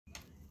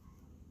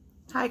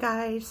Hi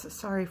guys,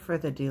 sorry for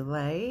the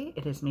delay.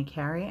 It is me,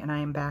 Kari, and I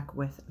am back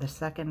with the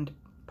second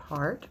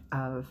part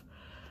of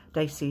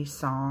Dicey's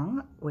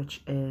Song,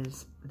 which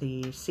is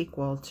the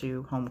sequel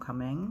to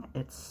Homecoming.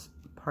 It's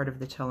part of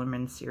the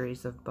Tillerman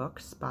series of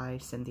books by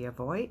Cynthia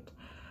Voigt.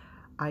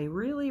 I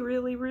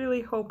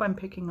really hope I'm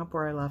picking up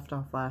where I left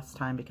off last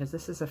time, because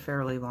this is a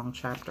fairly long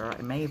chapter.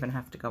 I may even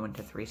have to go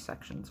into 3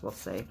 sections, we'll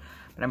see.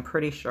 But I'm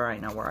pretty sure I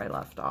know where I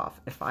left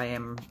off. If I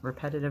am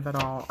repetitive at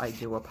all, I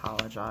do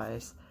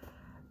apologize.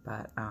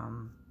 But,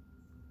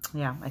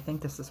 yeah, I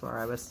think this is where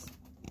I was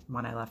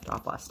when I left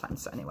off last time.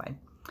 So anyway,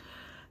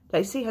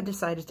 Dicey had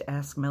decided to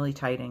ask Millie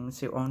Tidings,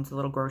 who owns a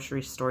little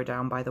grocery store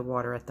down by the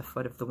water at the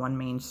foot of the one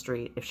main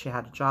street, if she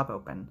had a job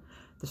open.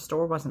 The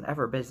store wasn't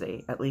ever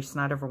busy, at least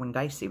not ever when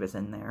Dicey was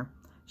in there.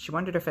 She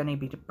wondered if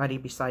anybody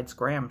besides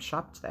Graham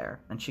shopped there,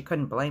 and she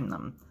couldn't blame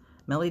them.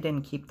 Millie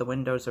didn't keep the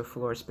windows or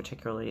floors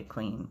particularly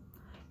clean.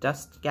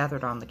 Dust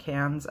gathered on the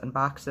cans and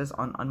boxes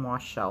on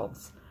unwashed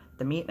shelves.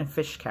 The meat and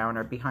fish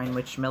counter, behind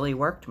which Millie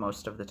worked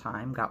most of the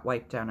time, got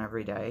wiped down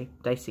every day.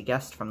 Dicey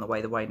guessed from the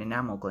way the white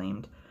enamel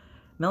gleamed.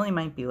 Millie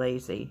might be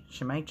lazy.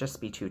 She might just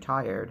be too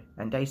tired.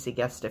 And Dicey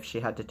guessed if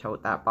she had to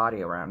tote that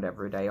body around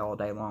every day, all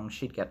day long,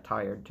 she'd get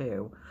tired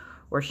too.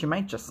 Or she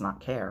might just not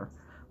care.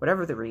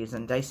 Whatever the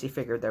reason, Dicey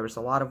figured there was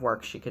a lot of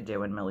work she could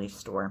do in Millie's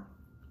store.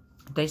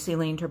 Dicey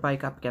leaned her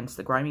bike up against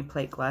the grimy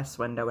plate glass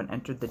window and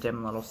entered the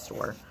dim little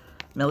store.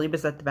 Millie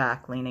was at the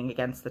back, leaning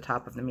against the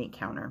top of the meat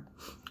counter.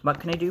 "What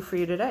can I do for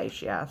you today?"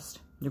 she asked.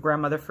 "Your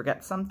grandmother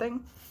forget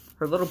something?"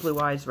 Her little blue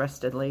eyes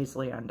rested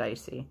lazily on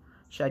Dicey.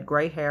 She had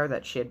gray hair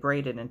that she had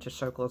braided into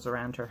circles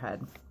around her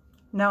head.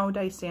 "No,"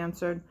 Dicey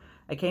answered.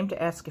 "I came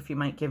to ask if you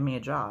might give me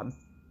a job."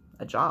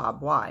 "A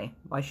job? Why?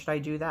 Why should I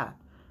do that?"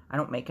 "I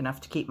don't make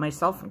enough to keep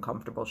myself in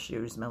comfortable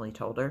shoes," Millie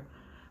told her.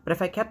 "But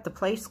if I kept the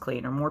place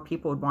cleaner, more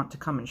people would want to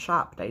come and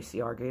shop,"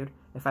 Dicey argued.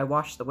 "If I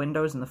washed the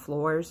windows and the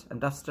floors and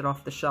dusted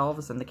off the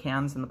shelves and the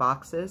cans and the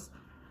boxes."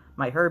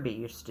 "My Herbie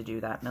used to do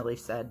that," Millie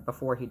said,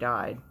 "before he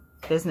died."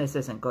 "Business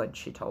isn't good,"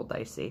 she told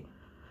Dicey.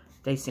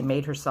 Dicey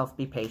made herself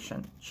be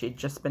patient. She'd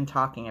just been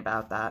talking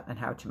about that and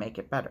how to make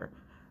it better.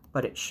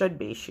 "But it should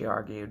be," she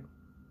argued.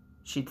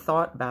 She'd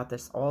thought about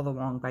this all the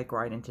long bike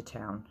ride into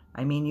town.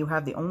 "I mean, you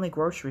have the only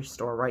grocery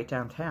store right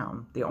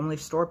downtown, the only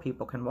store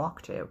people can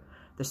walk to.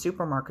 The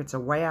supermarkets are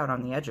way out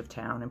on the edge of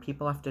town, and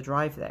people have to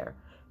drive there.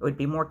 It would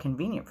be more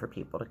convenient for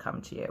people to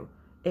come to you.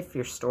 If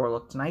your store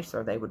looked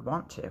nicer, they would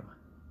want to."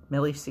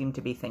 Millie seemed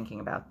to be thinking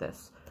about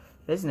this.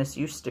 "Business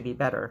used to be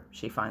better,"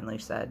 she finally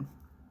said.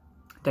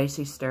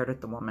 Dicey stared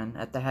at the woman,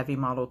 at the heavy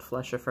mottled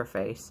flesh of her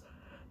face.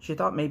 She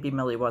thought maybe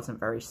Millie wasn't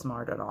very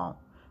smart at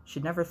all.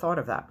 She'd never thought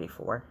of that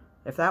before.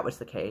 If that was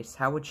the case,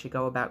 how would she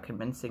go about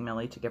convincing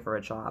Millie to give her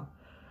a job?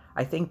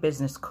 "I think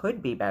business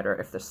could be better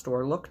if the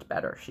store looked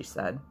better," she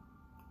said.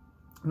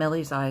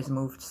 Millie's eyes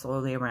moved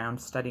slowly around,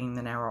 studying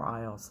the narrow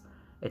aisles.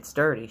 "It's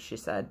dirty," she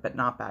said, "but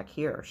not back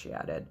here," she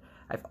added.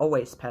 "I've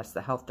always passed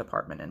the health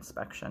department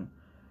inspection."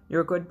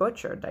 "You're a good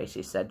butcher,"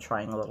 Dicey said,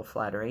 trying a little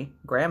flattery.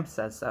 "Graham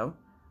says so."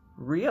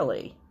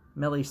 "Really?"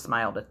 Millie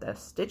smiled at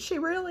this. "Did she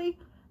really?"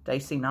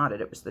 Dicey nodded.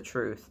 It was the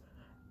truth.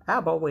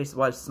 "Ab always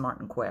was smart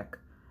and quick.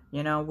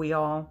 You know, we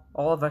all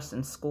of us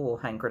in school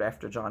hankered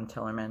after John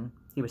Tillerman.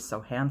 He was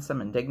so handsome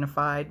and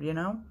dignified, you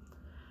know?"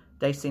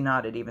 Dicey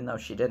nodded, even though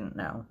she didn't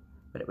know.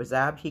 "But it was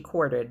Ab he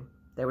courted.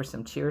 There were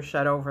some tears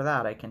shed over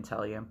that, I can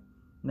tell you."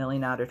 Millie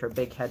nodded her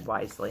big head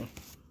wisely.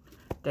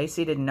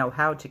 Dicey didn't know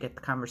how to get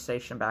the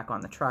conversation back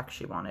on the track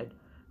she wanted.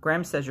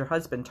 "Graham says your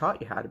husband taught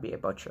you how to be a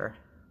butcher."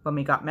 "When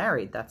we got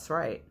married, that's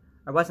right.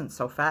 I wasn't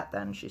so fat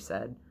then," she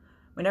said.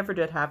 "We never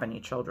did have any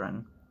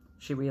children."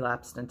 She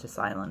relapsed into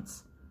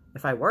silence.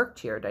 "If I worked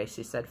here,"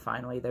 Dicey said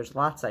finally, "there's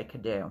lots I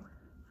could do."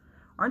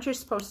 "Aren't you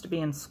supposed to be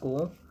in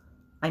school?"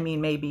 "I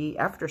mean, maybe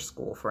after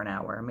school for an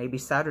hour, maybe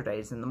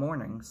Saturdays in the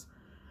mornings."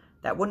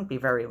 "That wouldn't be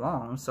very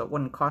long, so it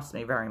wouldn't cost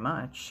me very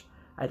much."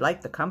 "I'd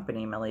like the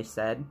company," Millie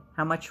said.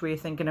 "How much were you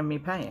thinking of me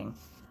paying?"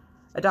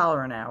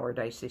 $1 an hour,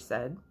 Dicey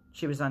said.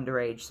 She was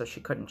underage, so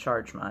she couldn't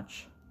charge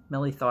much.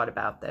 Millie thought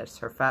about this,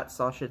 her fat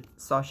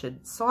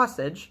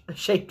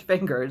sausage-shaped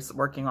fingers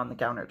working on the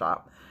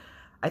countertop.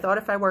 "I thought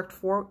if I worked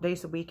 4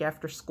 days a week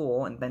after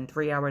school and then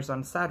 3 hours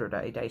on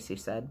Saturday," Dicey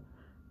said.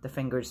 The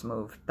fingers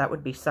moved. "That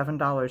would be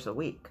 $7 a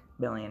week,"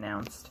 Millie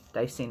announced.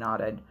 Dicey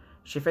nodded.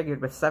 She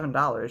figured with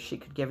 $7 she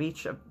could give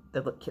each of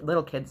the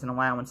little kids an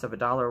allowance of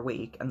 $1 a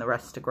week and the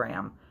rest to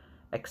Graham.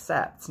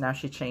 Except, now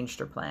she changed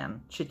her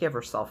plan. She'd give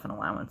herself an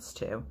allowance,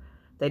 too.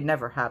 They'd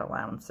never had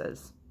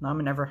allowances.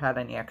 Mama never had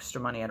any extra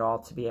money at all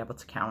to be able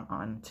to count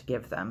on to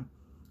give them.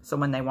 So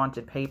when they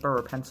wanted paper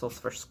or pencils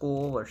for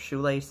school or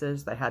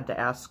shoelaces, they had to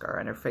ask her,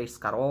 and her face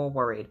got all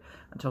worried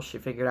until she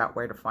figured out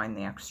where to find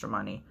the extra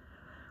money.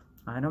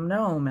 "I don't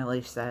know,"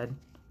 Millie said.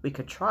 "We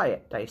could try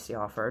it," Dicey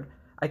offered.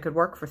 "I could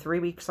work for 3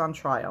 weeks on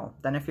trial.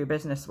 Then if your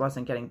business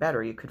wasn't getting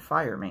better, you could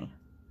fire me."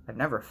 "I've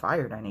never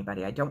fired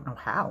anybody. I don't know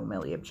how,"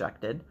 Millie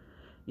objected.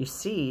 "You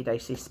see,"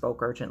 Dicey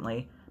spoke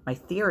urgently, "my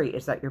theory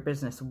is that your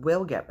business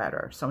will get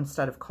better, so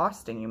instead of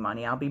costing you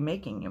money, I'll be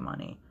making you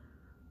money."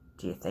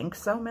 "Do you think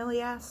so?"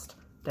 Millie asked.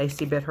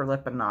 Dicey bit her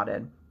lip and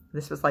nodded.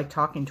 This was like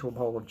talking to a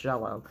bowl of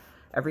Jell-O.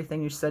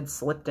 Everything you said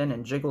slipped in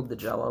and jiggled the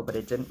Jell-O, but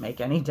it didn't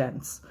make any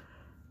dents.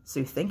 So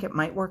you think it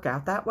might work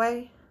out that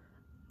way?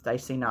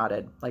 Dicey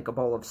nodded, like a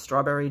bowl of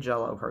strawberry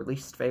Jell-O, her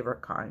least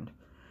favorite kind.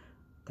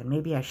 Then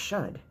maybe I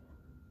should.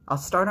 I'll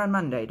start on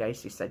Monday,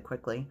 Dicey said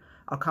quickly.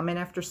 I'll come in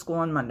after school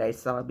on Monday,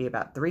 so that'll be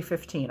about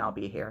 3:15 I'll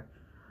be here.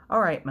 All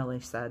right, Millie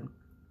said.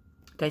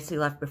 Dicey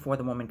left before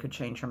the woman could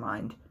change her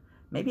mind.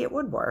 Maybe it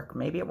would work,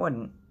 maybe it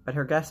wouldn't, but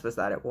her guess was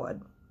that it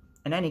would.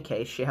 In any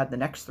case, she had the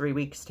next 3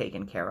 weeks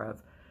taken care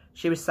of.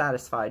 She was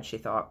satisfied, she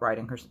thought,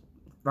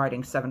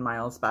 riding 7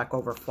 miles back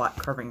over flat,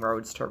 curving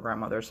roads to her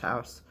grandmother's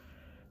house.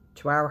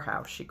 To our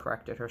house, she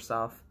corrected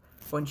herself.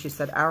 When she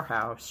said our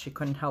house, she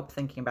couldn't help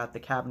thinking about the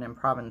cabin in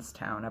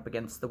Provincetown up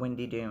against the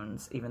windy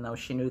dunes, even though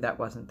she knew that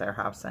wasn't their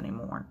house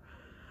anymore.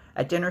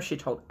 At dinner, she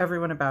told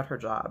everyone about her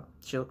job.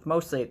 She looked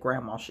mostly at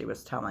Gram while she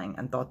was telling,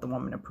 and thought the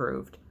woman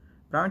approved.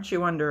 But aren't you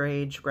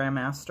underage? Gram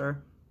asked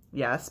her.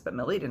 Yes, but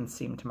Millie didn't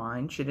seem to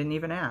mind. She didn't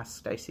even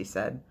ask, Dicey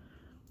said.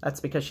 That's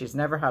because she's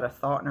never had a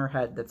thought in her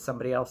head that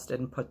somebody else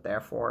didn't put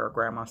there for her,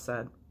 Gram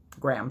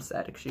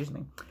said, excuse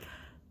me.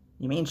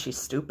 You mean she's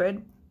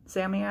stupid?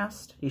 Sammy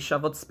asked. He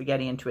shoveled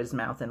spaghetti into his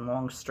mouth in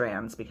long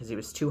strands because he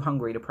was too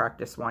hungry to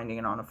practice winding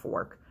it on a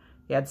fork.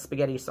 He had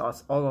spaghetti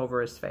sauce all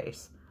over his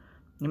face.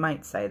 You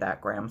might say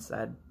that, Gram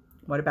said.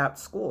 What about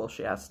school?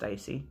 She asked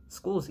Dicey.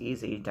 School's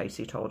easy,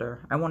 Dicey told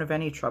her. I won't have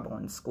any trouble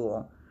in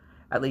school.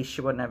 At least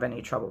she wouldn't have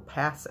any trouble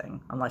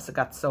passing, unless it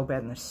got so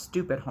bad in the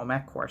stupid home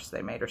ec course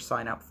they made her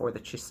sign up for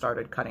that she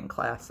started cutting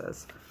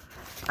classes.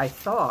 I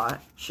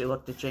thought, she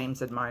looked at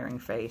James' admiring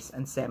face,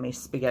 and Sammy's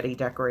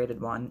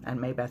spaghetti-decorated one, and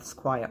Maybeth's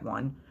quiet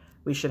one,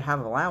 we should have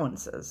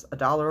allowances,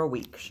 $1 a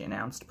week, she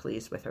announced,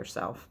 pleased with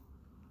herself.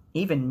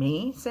 Even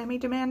me? Sammy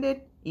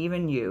demanded.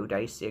 Even you,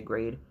 Dicey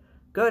agreed.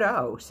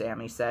 Good-o,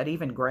 Sammy said.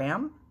 Even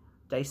Gram?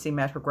 Dicey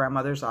met her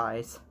grandmother's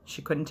eyes.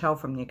 She couldn't tell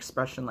from the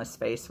expressionless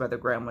face whether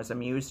Gram was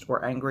amused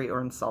or angry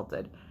or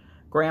insulted.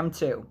 Gram,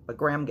 too, but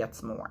Gram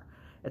gets more.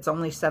 It's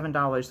only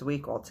 $7 a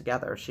week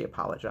altogether, she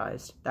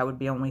apologized. That would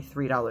be only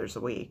 $3 a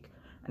week.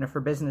 And if her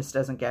business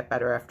doesn't get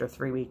better after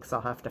 3 weeks,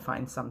 I'll have to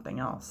find something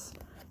else.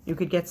 You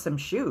could get some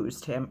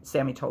shoes,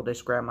 Sammy told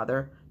his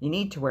grandmother. You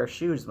need to wear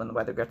shoes when the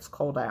weather gets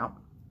cold out.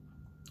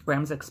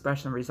 Gram's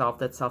expression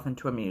resolved itself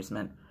into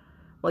amusement.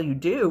 Well, you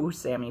do,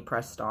 Sammy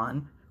pressed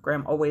on.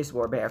 Gram always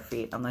wore bare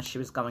feet unless she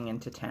was going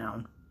into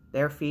town.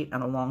 Bare feet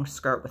and a long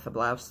skirt with a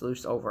blouse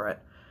loose over it.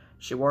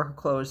 She wore her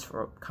clothes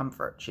for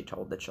comfort, she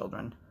told the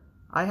children.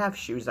 I have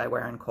shoes I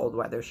wear in cold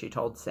weather, she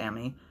told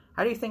Sammy.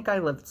 How do you think I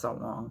lived so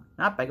long?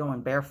 Not by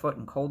going barefoot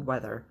in cold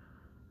weather.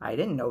 I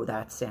didn't know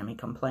that, Sammy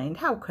complained.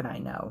 How could I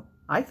know?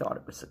 I thought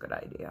it was a good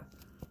idea.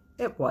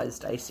 It was,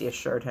 Dicey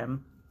assured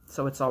him.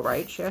 So it's all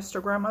right, she asked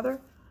her grandmother.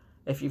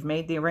 If you've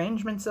made the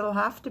arrangements, it'll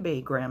have to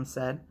be, Gram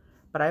said.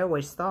 But I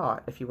always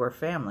thought, if you were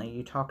family,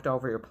 you talked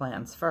over your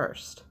plans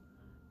first.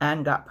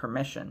 And got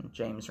permission,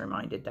 James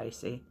reminded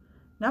Dicey.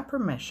 Not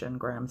permission,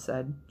 Gram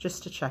said,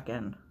 just to check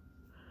in.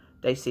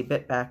 Dicey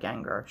bit back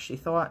anger. She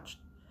thought,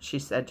 she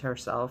said to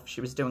herself,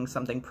 she was doing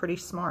something pretty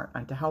smart,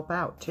 and to help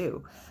out,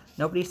 too.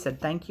 Nobody said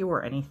thank you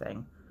or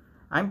anything.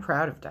 I'm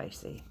proud of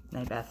Dicey,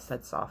 Maybeth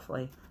said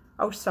softly.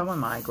 Oh, so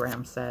am I,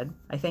 Gram said.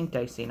 I think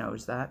Dicey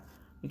knows that.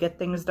 You get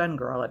things done,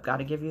 girl. I've got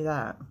to give you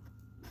that.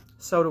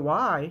 So do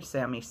I,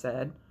 Sammy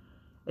said.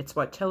 It's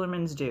what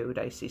Tillermans do,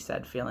 Dicey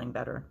said, feeling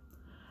better.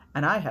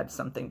 And I had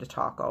something to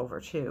talk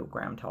over, too,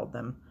 Gram told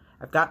them.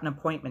 I've got an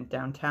appointment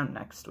downtown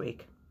next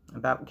week.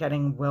 About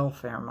getting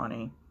welfare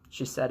money,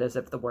 she said as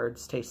if the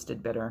words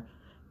tasted bitter.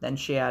 Then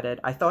she added,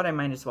 I thought I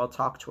might as well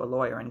talk to a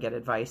lawyer and get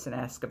advice and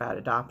ask about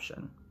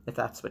adoption, if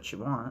that's what you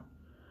want.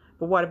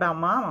 But what about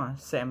Mama?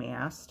 Sammy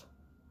asked.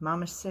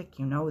 Mama's sick,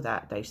 you know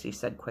that, Dicey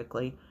said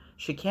quickly.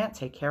 She can't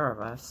take care of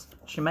us.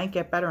 She might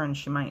get better and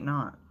she might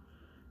not.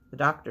 The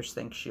doctors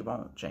think she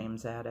won't,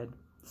 James added.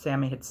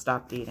 Sammy had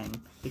stopped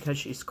eating. Because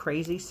she's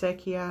crazy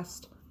sick, he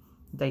asked.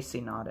 Dicey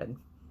nodded.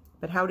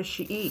 But how does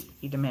she eat?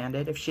 He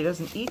demanded. If she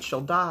doesn't eat, she'll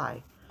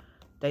die.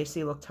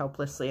 Dicey looked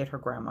helplessly at her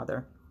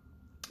grandmother.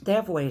 They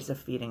have ways of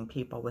feeding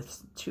people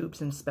with tubes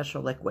and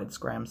special liquids,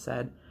 Gram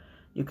said.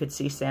 You could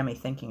see Sammy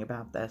thinking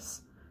about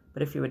this.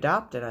 But if you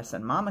adopted us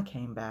and Mama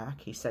came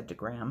back, he said to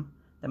Gram,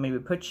 then we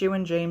would put you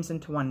and James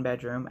into one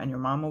bedroom, and your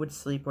Mama would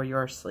sleep where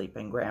you're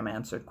sleeping, Gram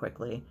answered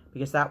quickly,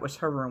 because that was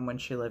her room when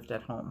she lived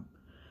at home.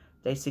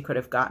 Dicey could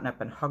have gotten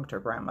up and hugged her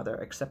grandmother,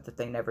 except that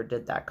they never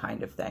did that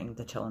kind of thing,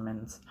 the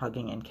Tillermans,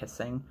 hugging and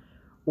kissing.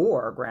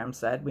 Or, Gram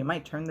said, we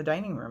might turn the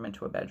dining room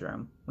into a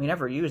bedroom. We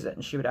never use it,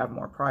 and she would have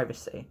more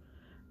privacy.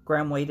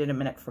 Gram waited a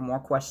minute for more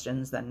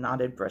questions, then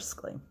nodded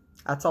briskly.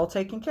 That's all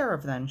taken care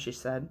of, then, she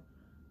said.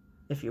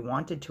 If you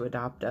wanted to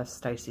adopt us,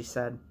 Dicey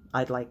said,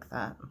 I'd like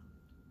that.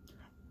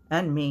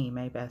 And me,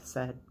 Maybeth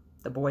said.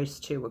 The boys,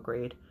 too,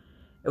 agreed.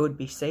 It would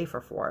be safer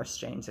for us,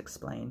 James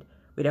explained.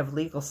 We'd have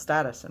legal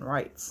status and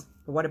rights.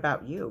 But what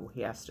about you?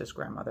 He asked his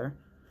grandmother.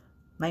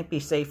 Might be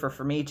safer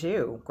for me,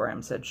 too,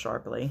 Gram said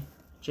sharply.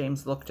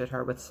 James looked at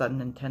her with sudden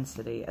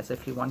intensity, as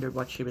if he wondered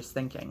what she was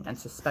thinking, and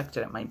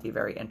suspected it might be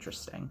very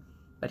interesting.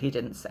 But he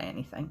didn't say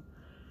anything.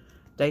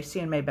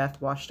 Dicey and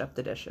Maybeth washed up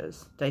the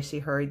dishes. Dicey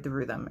hurried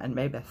through them, and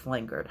Maybeth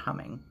lingered,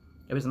 humming.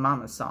 It was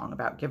Mama's song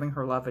about giving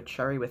her love a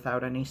cherry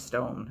without any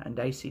stone, and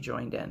Dicey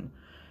joined in.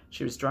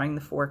 She was drying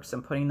the forks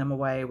and putting them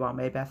away while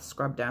Maybeth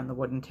scrubbed down the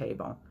wooden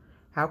table.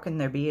 "How can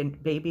there be a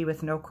baby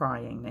with no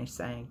crying?" they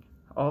sang.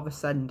 All of a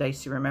sudden,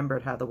 Dicey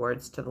remembered how the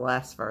words to the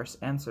last verse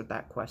answered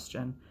that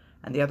question,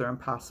 and the other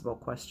impossible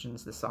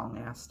questions the song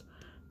asked.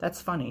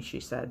 "That's funny," she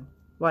said.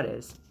 "What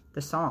is?"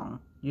 "The song.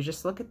 You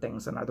just look at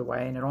things another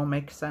way, and it all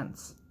makes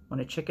sense. When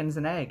a chicken's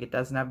an egg, it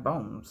doesn't have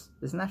bones.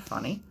 Isn't that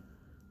funny?"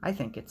 "I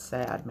think it's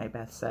sad,"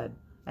 Maybeth said.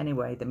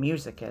 "Anyway, the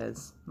music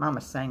is.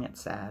 Mama sang it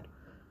sad."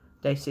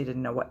 Dicey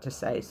didn't know what to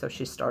say, so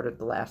she started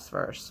the last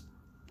verse.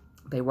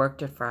 They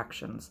worked at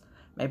fractions.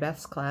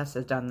 Maybeth's class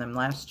had done them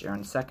last year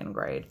in 2nd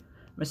grade.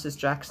 Mrs.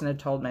 Jackson had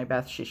told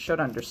Maybeth she should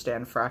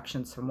understand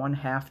fractions from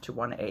 1/2 to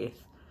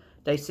 1/8.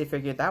 Dicey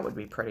figured that would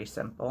be pretty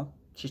simple.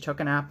 She took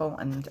an apple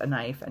and a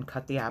knife and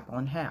cut the apple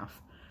in half.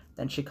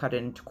 Then she cut it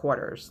into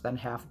quarters, then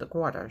halved the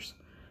quarters.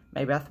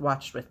 Maybeth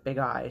watched with big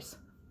eyes.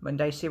 When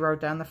Dicey wrote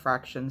down the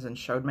fractions and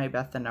showed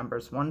Maybeth the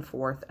numbers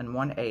 1/4 and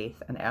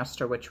 1/8 and asked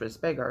her which was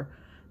bigger,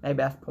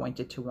 Maybeth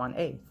pointed to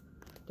 1/8.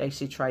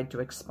 Dicey tried to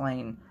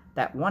explain,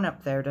 "That 1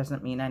 up there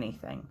doesn't mean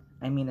anything.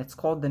 I mean, it's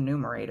called the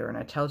numerator, and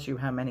it tells you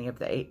how many of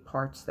the 8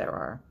 parts there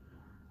are."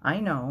 "I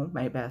know,"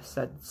 Maybeth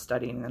said,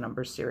 studying the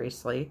numbers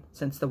seriously.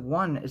 "Since the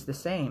 1 is the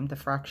same, the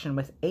fraction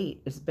with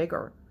 8 is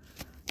bigger."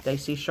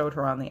 Dicey showed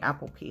her on the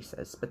apple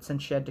pieces, but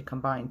since she had to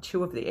combine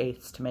 2 of the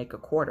 8ths to make a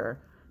quarter,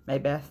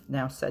 Maybeth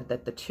now said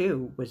that the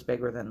 2 was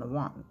bigger than the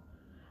 1.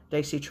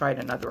 Dicey tried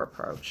another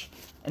approach.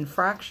 "In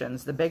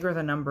fractions, the bigger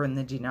the number in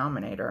the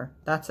denominator,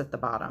 that's at the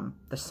bottom.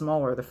 The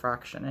smaller the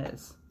fraction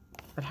is."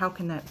 "But how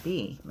can that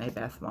be?"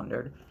 Maybeth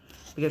wondered.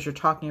 "Because you're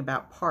talking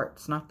about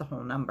parts, not the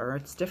whole number.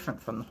 It's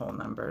different from the whole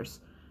numbers."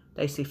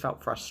 Dicey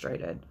felt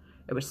frustrated.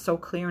 It was so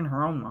clear in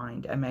her own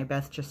mind, and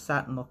Maybeth just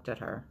sat and looked at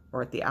her,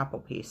 or at the apple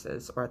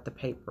pieces, or at the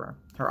paper.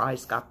 Her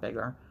eyes got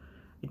bigger.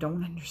 "I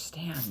don't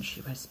understand,"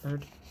 she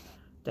whispered.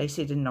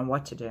 Dicey didn't know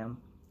what to do.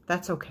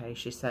 "That's okay,"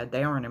 she said.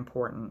 "They aren't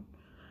important."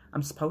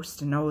 "I'm supposed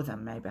to know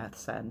them," Maybeth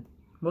said.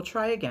 "We'll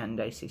try again,"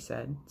 Dicey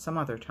said. "Some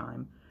other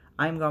time.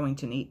 I'm going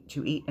to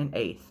eat an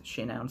 8th,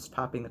 she announced,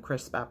 popping the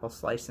crisp apple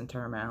slice into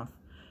her mouth.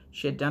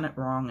 She had done it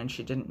wrong, and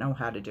she didn't know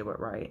how to do it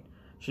right.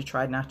 She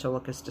tried not to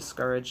look as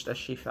discouraged as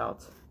she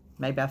felt.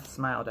 Maybeth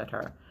smiled at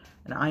her.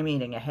 "And I'm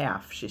eating a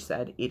 1/2, she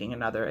said, eating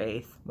another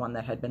 8th, one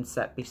that had been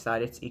set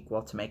beside its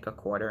equal to make a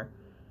quarter.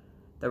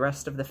 The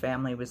rest of the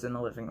family was in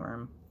the living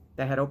room.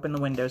 They had opened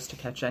the windows to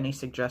catch any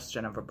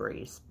suggestion of a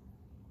breeze.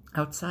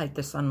 Outside,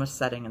 the sun was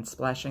setting and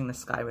splashing the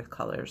sky with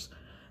colors.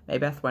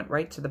 Maybeth went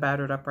right to the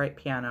battered upright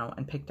piano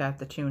and picked out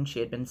the tune she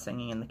had been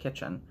singing in the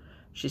kitchen.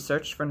 She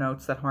searched for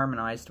notes that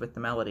harmonized with the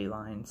melody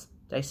lines.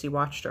 Dicey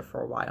watched her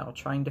for a while,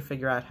 trying to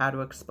figure out how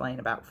to explain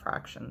about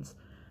fractions.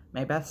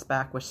 Maybeth's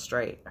back was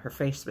straight. Her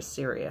face was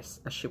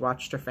serious, as she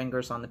watched her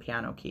fingers on the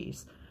piano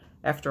keys.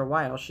 After a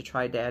while, she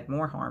tried to add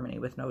more harmony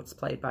with notes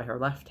played by her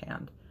left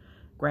hand.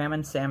 Graham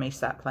and Sammy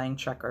sat playing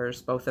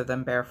checkers, both of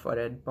them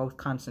barefooted, both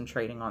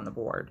concentrating on the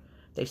board.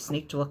 They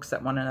sneaked looks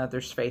at one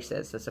another's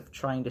faces, as if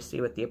trying to see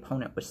what the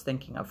opponent was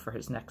thinking of for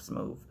his next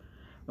move.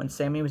 When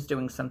Sammy was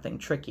doing something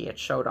tricky, it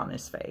showed on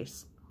his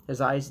face. His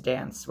eyes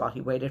danced while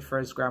he waited for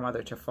his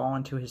grandmother to fall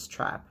into his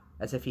trap,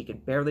 as if he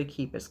could barely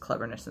keep his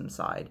cleverness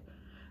inside.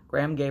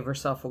 Graham gave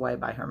herself away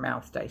by her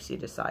mouth, Dicey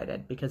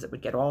decided, because it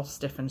would get all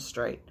stiff and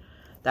straight.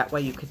 That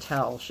way you could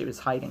tell she was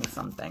hiding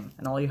something,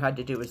 and all you had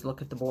to do was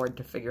look at the board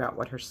to figure out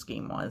what her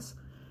scheme was.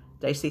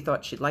 Dicey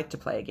thought she'd like to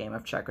play a game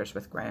of checkers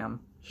with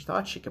Graham. She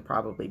thought she could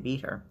probably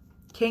beat her.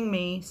 "King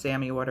me,"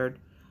 Sammy ordered.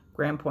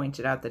 Graham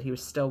pointed out that he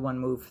was still one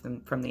move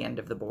from the end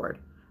of the board.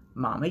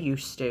 "Mama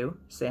used to,"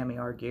 Sammy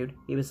argued.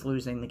 He was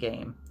losing the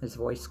game. His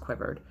voice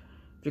quivered.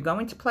 "If you're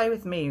going to play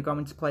with me, you're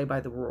going to play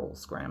by the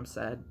rules," Graham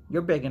said.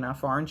 "You're big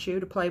enough, aren't you,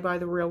 to play by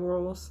the real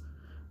rules?"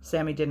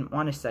 Sammy didn't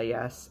want to say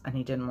yes, and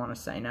he didn't want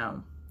to say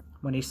no.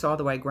 When he saw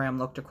the way Graham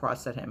looked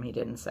across at him, he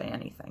didn't say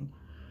anything.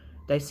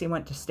 Dicey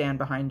went to stand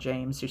behind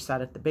James, who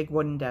sat at the big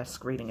wooden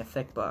desk reading a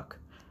thick book.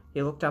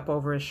 He looked up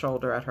over his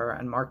shoulder at her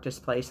and marked his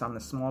place on the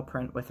small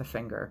print with a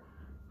finger.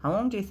 "How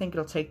long do you think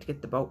it'll take to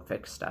get the boat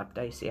fixed up?"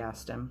 Dicey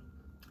asked him.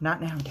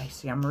 "Not now,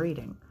 Dicey. I'm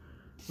reading."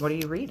 "What are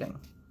you reading?"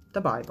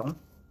 "The Bible."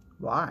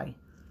 "Why?"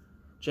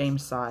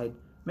 James sighed.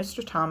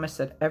 "Mr. Thomas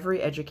said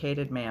every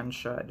educated man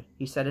should.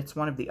 He said it's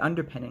one of the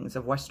underpinnings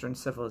of Western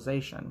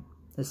civilization."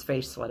 His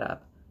face lit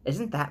up.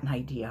 "Isn't that an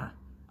idea?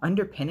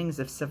 Underpinnings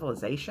of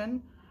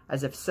civilization?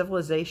 As if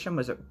civilization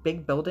was a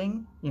big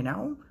building, you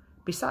know?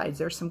 Besides,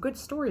 there are some good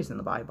stories in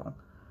the Bible."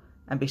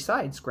 "And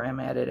besides," Graham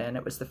added in,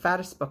 "it was the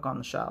fattest book on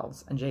the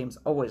shelves, and James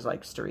always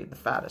likes to read the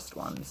fattest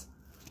ones."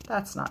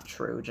 "That's not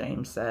true,"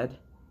 James said.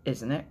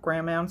 "Isn't it?"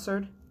 Graham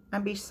answered.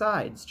 "And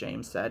besides,"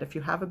 James said, "if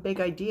you have a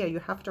big idea, you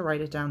have to write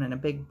it down in a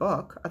big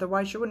book,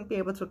 otherwise you wouldn't be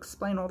able to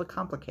explain all the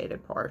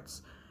complicated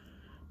parts."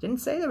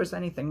 "Didn't say there was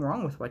anything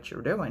wrong with what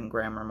you're doing,"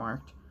 Graham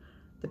remarked.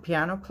 The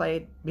piano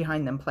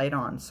behind them played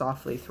on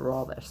softly through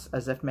all this,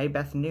 as if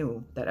Maybeth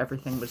knew that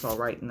everything was all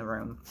right in the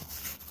room.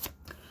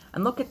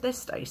 "And look at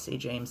this, Dicey,"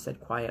 James said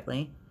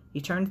quietly.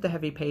 He turned the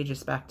heavy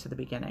pages back to the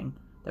beginning.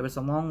 There was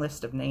a long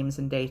list of names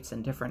and dates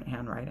in different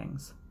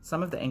handwritings.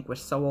 Some of the ink was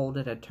so old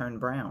it had turned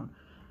brown.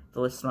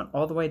 The list went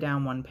all the way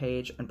down one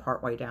page and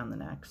part way down the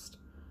next.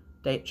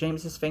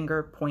 James's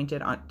finger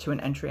pointed to an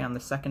entry on the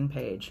second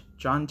page.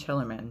 "John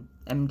Tillerman,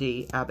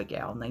 M.D.,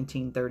 Abigail,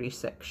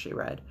 1936, she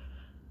read.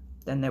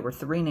 Then there were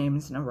 3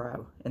 names in a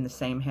row, in the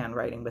same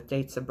handwriting, with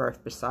dates of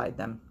birth beside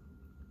them.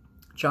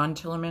 John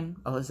Tillerman,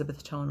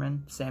 Elizabeth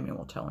Tillerman,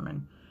 Samuel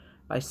Tillerman.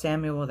 By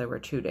Samuel there were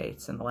 2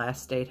 dates, and the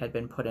last date had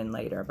been put in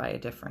later by a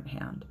different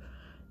hand.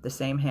 The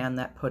same hand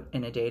that put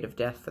in a date of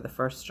death for the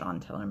first John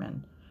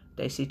Tillerman.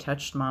 Dicey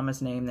touched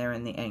Mama's name there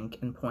in the ink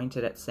and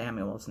pointed at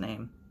Samuel's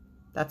name.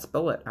 "That's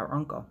Bullitt, our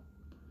uncle."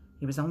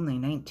 "He was only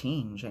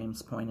 19,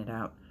 James pointed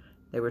out.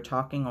 They were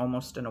talking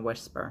almost in a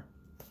whisper.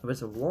 "It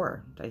was a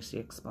war," Dicey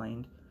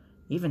explained.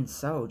 "Even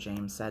so,"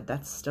 James said,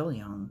 "that's still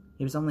young.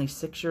 He was only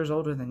 6 years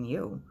older than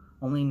you,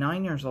 only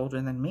 9 years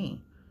older than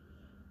me."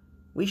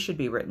 We should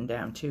be written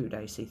down too,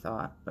 Dicey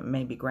thought, but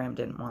maybe Graham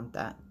didn't want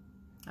that.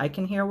 "I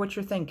can hear what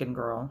you're thinking,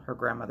 girl," her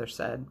grandmother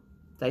said.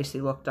 Dicey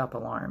looked up,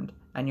 alarmed.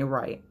 "And you're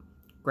right,"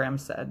 Graham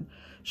said.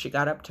 She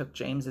got up, took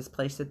James's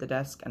place at the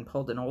desk, and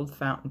pulled an old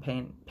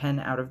fountain pen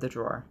out of the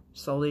drawer.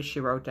 Slowly she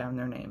wrote down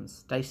their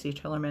names. Dicey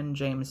Tillerman,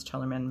 James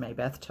Tillerman,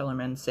 Maybeth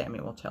Tillerman,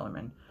 Samuel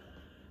Tillerman.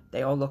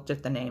 They all looked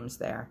at the names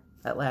there.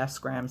 At last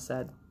Graham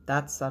said,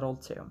 "That's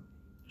settled too."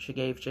 She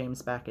gave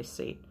James back his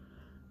seat.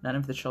 None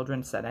of the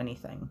children said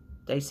anything.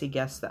 Dicey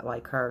guessed that,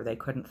 like her, they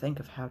couldn't think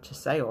of how to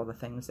say all the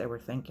things they were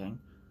thinking.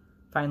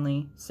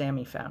 Finally,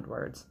 Sammy found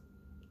words.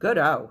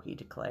 "Good-o," he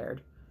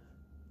declared.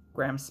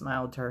 Graham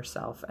smiled to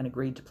herself and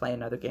agreed to play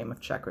another game of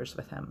checkers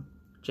with him.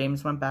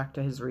 James went back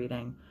to his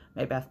reading,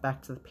 Maybeth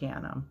back to the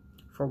piano.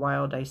 For a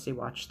while, Dicey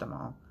watched them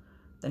all.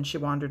 Then she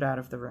wandered out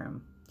of the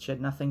room. She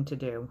had nothing to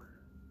do.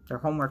 Their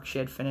homework she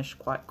had finished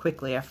quite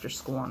quickly after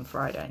school on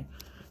Friday.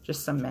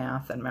 Just some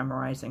math and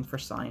memorizing for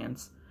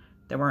science.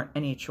 There weren't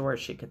any chores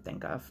she could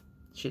think of.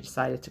 She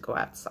decided to go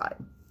outside.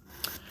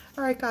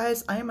 All right,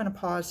 guys, I am going to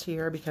pause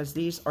here because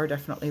these are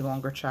definitely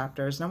longer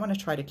chapters, and I want to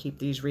try to keep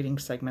these reading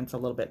segments a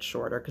little bit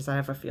shorter because I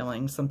have a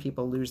feeling some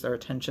people lose their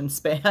attention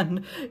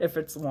span if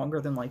it's longer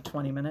than like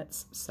 20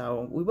 minutes.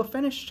 So we will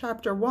finish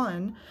chapter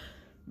 1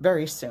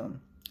 very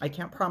soon. I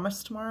can't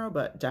promise tomorrow,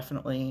 but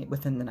definitely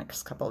within the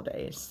next couple of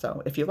days.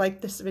 So if you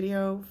like this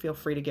video, feel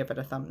free to give it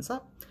a thumbs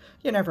up.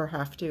 You never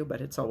have to, but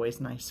it's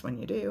always nice when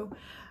you do.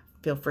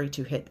 Feel free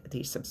to hit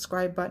the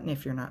subscribe button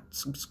if you're not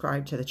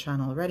subscribed to the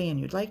channel already and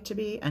you'd like to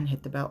be, and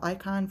hit the bell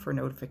icon for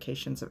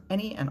notifications of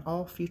any and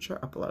all future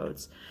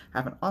uploads.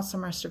 Have an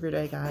awesome rest of your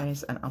day,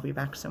 guys, and I'll be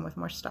back soon with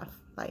more stuff.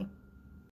 Bye.